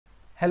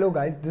Hello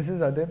guys, this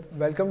is Adit.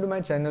 Welcome to my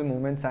channel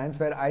Movement Science,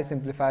 where I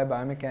simplify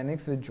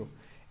biomechanics with Joe.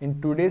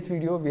 In today's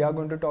video, we are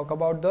going to talk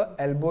about the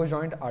elbow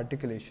joint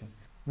articulation.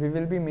 We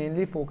will be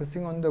mainly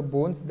focusing on the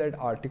bones that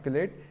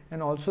articulate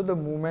and also the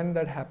movement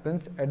that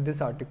happens at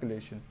this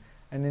articulation.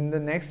 And in the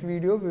next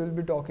video, we will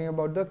be talking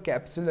about the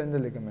capsule and the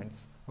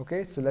ligaments.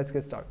 Okay, so let's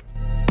get started.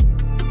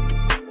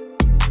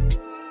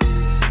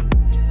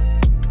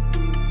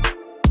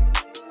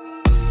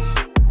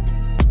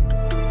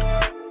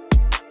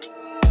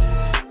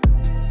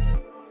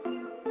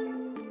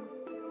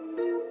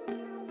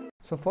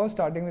 So first,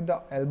 starting with the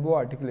elbow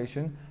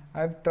articulation, I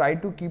have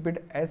tried to keep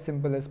it as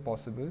simple as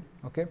possible.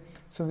 Okay,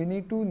 so we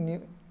need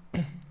to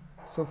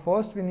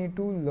first we need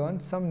to learn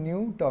some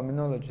new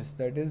terminologies,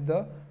 that is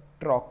the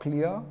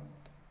trochlear,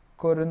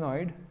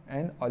 coronoid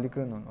and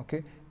Olecranon.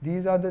 Okay,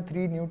 these are the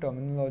three new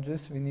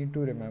terminologies we need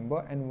to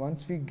remember, and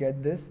once we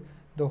get this,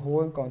 the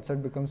whole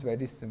concept becomes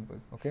very simple.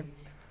 Okay,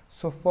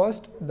 so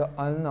first, the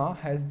ulna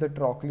has the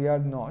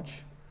trochlear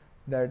notch,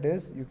 that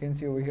is, you can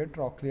see over here,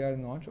 trochlear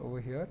notch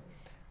over here,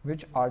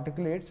 which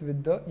articulates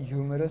with the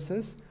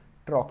humerus's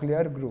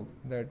trochlear groove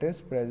that is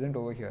present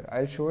over here.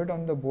 I'll show it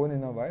on the bone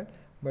in a while,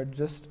 but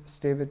just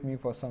stay with me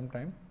for some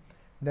time.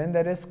 Then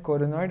there is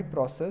coronoid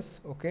process,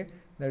 okay,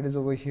 that is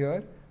over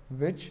here,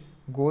 which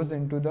goes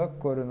into the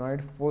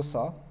coronoid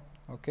fossa,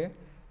 okay,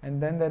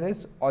 and then there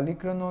is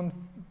Olecranon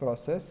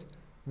process,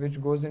 which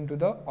goes into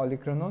the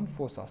Olecranon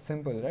fossa.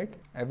 Simple, right?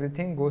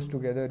 Everything goes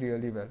together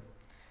really well.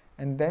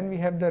 And then we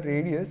have the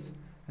radius,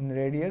 and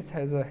radius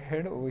has a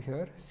head over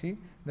here. See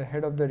the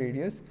head of the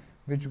radius,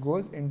 which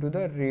goes into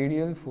the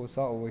radial fossa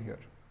over here.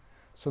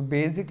 So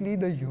basically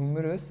the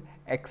humerus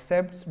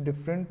accepts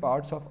different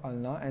parts of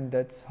ulna, and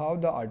that's how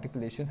the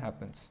articulation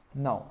happens.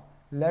 Now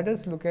let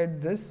us look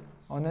at this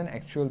on an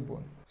actual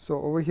bone.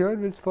 So over here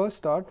we'll first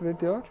start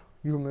with your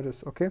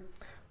humerus. Okay,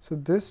 so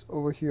this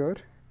over here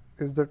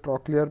is the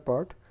trochlear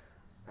part,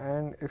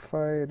 and if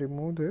I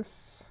remove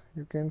this,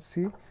 you can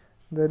see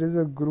there is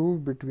a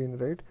groove between,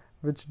 right,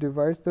 which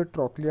divides the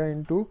trochlea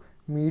into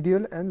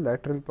medial and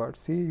lateral part.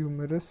 See,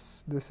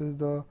 humerus, this is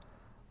the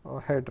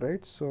head,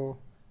 right? So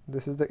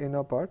this is the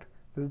inner part,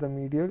 this is the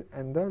medial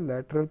and the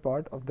lateral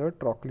part of the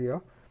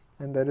trochlea,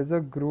 and there is a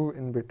groove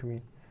in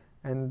between.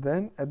 And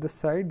then at the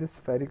side, this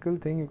spherical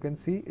thing you can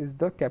see is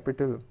the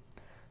capitulum.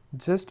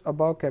 Just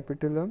above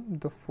capitulum,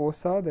 the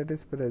fossa that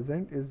is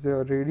present is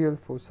the radial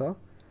fossa,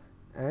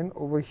 and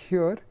over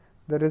here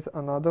there is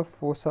another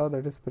fossa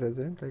that is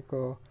present, like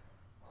a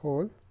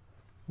hole,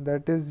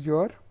 that is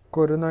your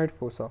coronoid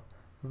fossa,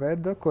 where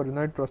the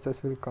coronoid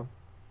process will come.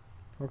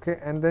 Okay,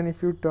 and then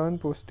if you turn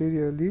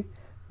posteriorly,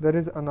 there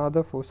is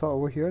another fossa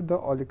over here, the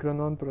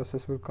Olecranon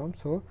process will come.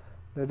 So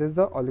that is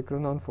the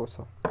Olecranon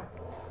fossa.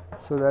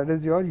 So that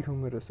is your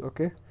humerus.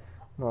 Okay,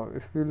 now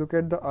if we look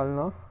at the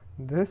ulna,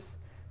 this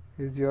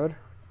is your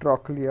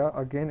trochlea.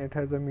 Again, it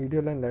has a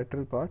medial and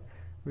lateral part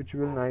which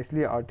will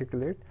nicely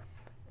articulate,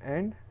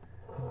 and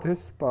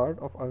this part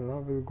of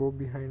ulna will go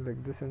behind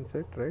like this and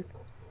sit right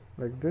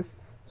like this.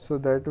 So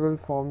that will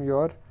form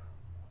your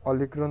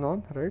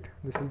Olecranon, right?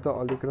 This is the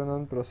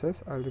Olecranon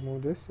process. I'll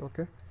remove this.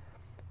 Okay,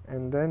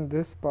 and then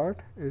this part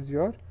is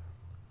your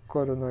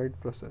coronoid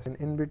process, and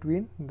in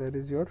between there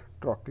is your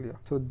trochlea.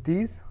 So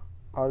these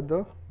are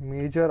the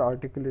major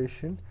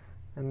articulation,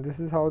 and this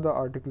is how the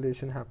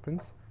articulation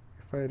happens.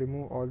 If I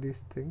remove all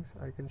these things,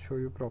 I can show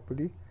you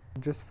properly.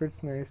 It just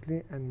fits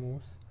nicely and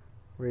moves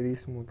very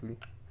smoothly.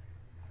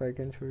 If I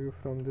can show you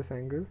from this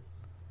angle,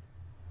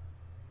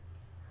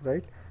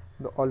 right,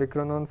 the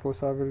Olecranon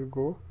fossa will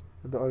go,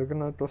 the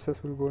Olecranon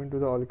process will go into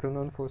the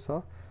Olecranon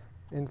fossa.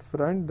 In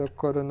front, the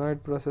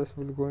coronoid process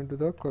will go into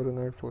the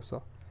coronoid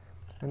fossa,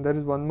 and there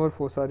is one more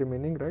fossa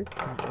remaining, right,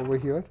 over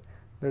here,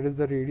 that is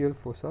the radial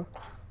fossa.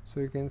 So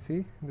you can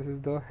see this is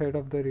the head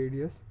of the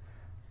radius,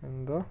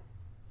 and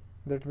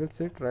that will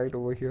sit right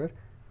over here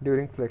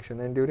during flexion,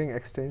 and during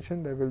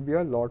extension there will be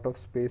a lot of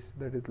space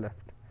that is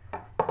left.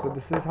 So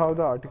this is how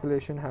the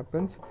articulation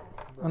happens.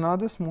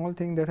 Another small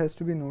thing that has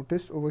to be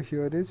noticed over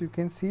here is, you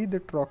can see the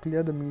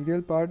trochlea, the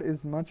medial part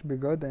is much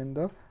bigger than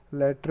the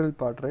lateral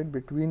part, right?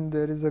 Between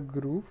there is a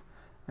groove,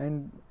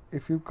 and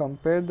if you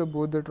compare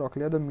both the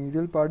trochlea, the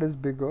medial part is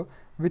bigger,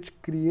 which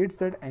creates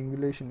that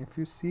angulation. If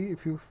you see,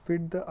 if you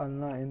fit the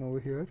ulna in over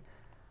here,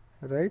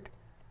 right,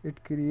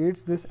 it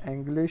creates this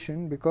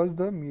angulation because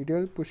the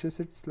medial pushes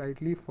it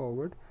slightly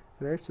forward,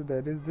 right? So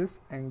there is this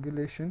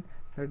angulation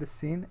that is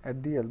seen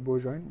at the elbow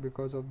joint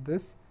because of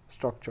this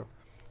structure.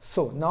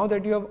 So now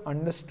that you have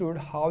understood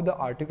how the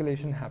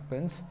articulation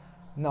happens,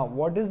 now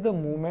what is the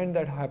movement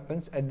that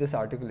happens at this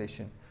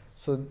articulation?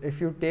 So if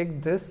you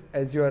take this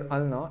as your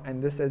ulna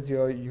and this as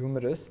your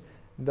humerus,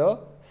 the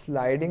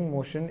sliding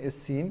motion is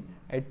seen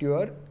at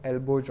your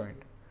elbow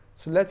joint.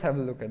 So let's have a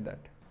look at that.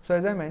 So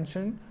as I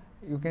mentioned,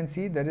 you can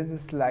see there is a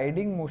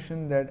sliding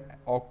motion that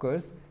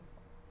occurs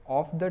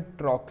of the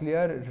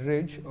trochlear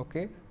ridge.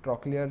 Okay,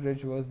 trochlear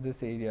ridge was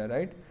this area,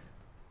 right,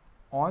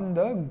 on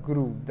the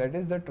groove, that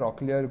is the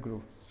trochlear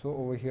groove. So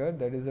over here,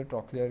 that is the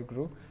trochlear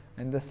groove,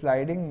 and the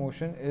sliding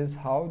motion is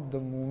how the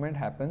movement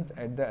happens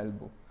at the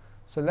elbow.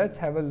 So let's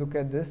have a look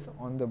at this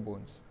on the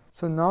bones.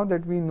 So now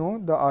that we know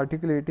the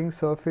articulating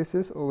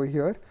surfaces over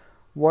here,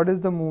 what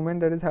is the movement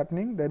that is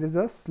happening? There is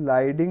a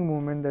sliding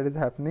movement that is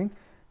happening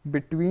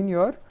between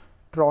your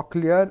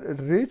trochlear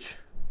ridge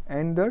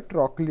and the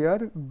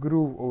trochlear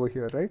groove over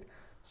here, right?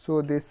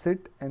 So they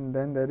sit and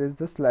then there is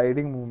the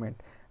sliding movement.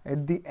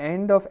 At the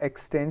end of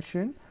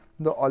extension,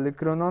 the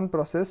olecranon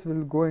process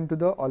will go into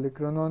the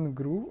olecranon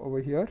groove over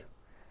here,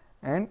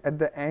 and at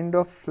the end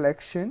of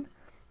flexion,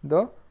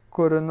 the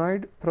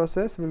coronoid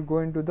process will go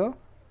into the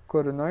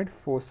coronoid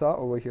fossa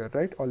over here,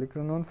 right?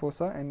 Olecranon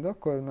fossa and the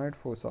coronoid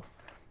fossa.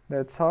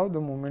 That's how the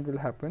movement will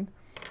happen.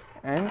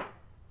 And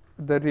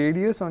the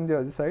radius on the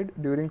other side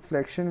during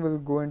flexion will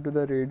go into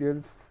the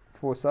radial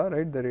fossa,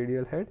 right, the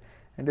radial head,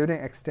 and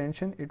during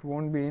extension it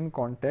won't be in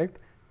contact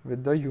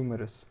with the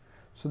humerus.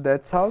 So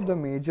that's how the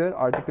major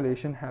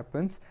articulation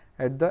happens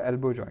at the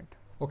elbow joint.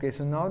 Okay,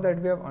 so now that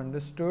we have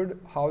understood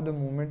how the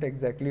movement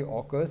exactly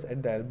occurs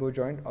at the elbow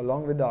joint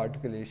along with the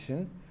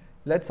articulation,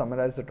 let's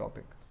summarize the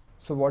topic.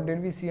 So what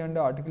did we see under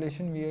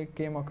articulation? We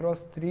came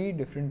across three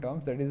different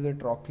terms, that is the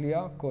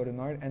trochlea,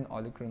 coronoid and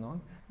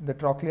olecranon. The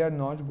trochlear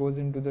notch goes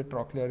into the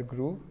trochlear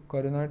groove,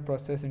 coronoid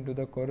process into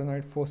the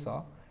coronoid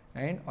fossa,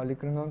 and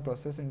olecranon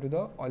process into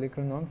the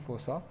olecranon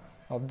fossa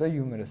of the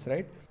humerus,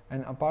 right?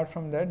 And apart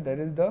from that, there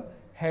is the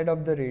head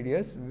of the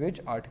radius which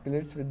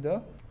articulates with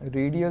the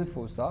radial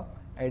fossa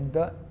at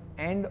the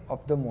end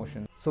of the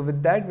motion. So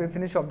with that, we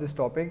finish off this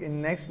topic.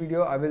 In next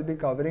video, I will be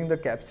covering the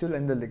capsule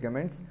and the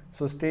ligaments.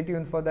 So stay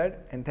tuned for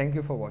that, and thank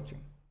you for watching.